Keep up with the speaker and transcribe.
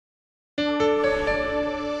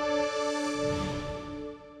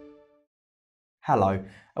Hello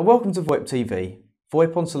and welcome to VoIP TV,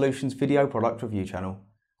 VoIPon Solutions video product review channel.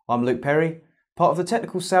 I'm Luke Perry, part of the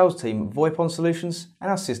technical sales team at VoIPon Solutions and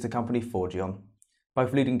our sister company 4G,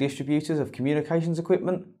 both leading distributors of communications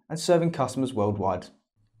equipment and serving customers worldwide.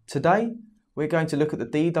 Today we're going to look at the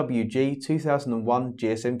DWG2001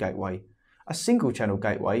 GSM gateway, a single channel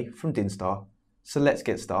gateway from Dinstar. So let's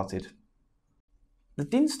get started. The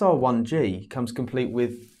Dinstar 1G comes complete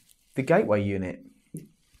with the gateway unit,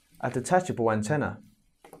 a detachable antenna,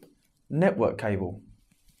 network cable,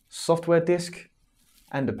 software disk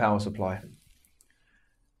and a power supply.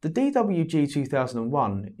 The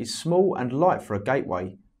DWG2001 is small and light for a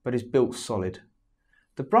gateway but is built solid.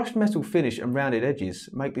 The brushed metal finish and rounded edges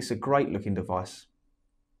make this a great looking device.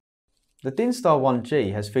 The Dinstar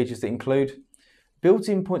 1G has features that include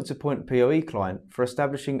built-in point-to-point PoE client for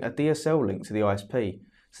establishing a DSL link to the ISP,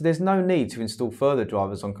 so there's no need to install further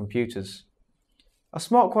drivers on computers. A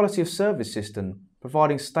smart quality of service system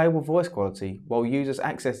providing stable voice quality while users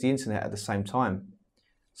access the internet at the same time.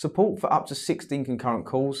 Support for up to 16 concurrent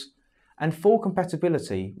calls and full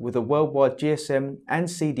compatibility with a worldwide GSM and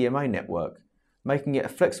CDMA network, making it a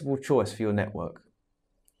flexible choice for your network.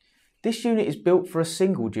 This unit is built for a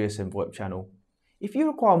single GSM VoIP channel. If you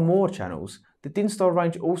require more channels, the Dinstar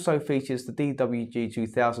range also features the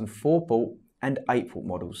DWG2000 4-port and 8-port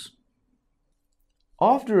models.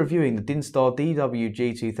 After reviewing the Dinstar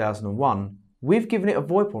DWG2001, we've given it a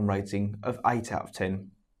VoIPon rating of 8 out of 10.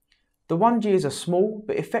 The 1G is a small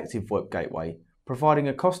but effective VoIP gateway, providing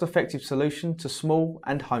a cost-effective solution to small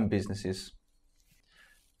and home businesses.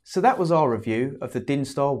 So that was our review of the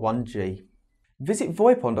Dinstar 1G. Visit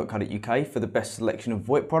voipon.co.uk for the best selection of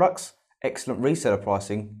VoIP products, excellent reseller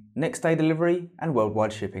pricing, next day delivery and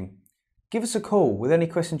worldwide shipping. Give us a call with any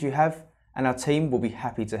questions you have and our team will be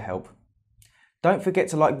happy to help. Don't forget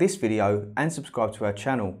to like this video and subscribe to our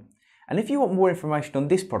channel. And if you want more information on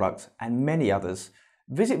this product and many others,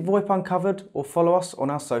 visit VoIP Uncovered or follow us on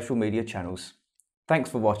our social media channels. Thanks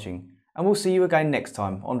for watching and we'll see you again next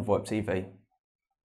time on VoIP TV.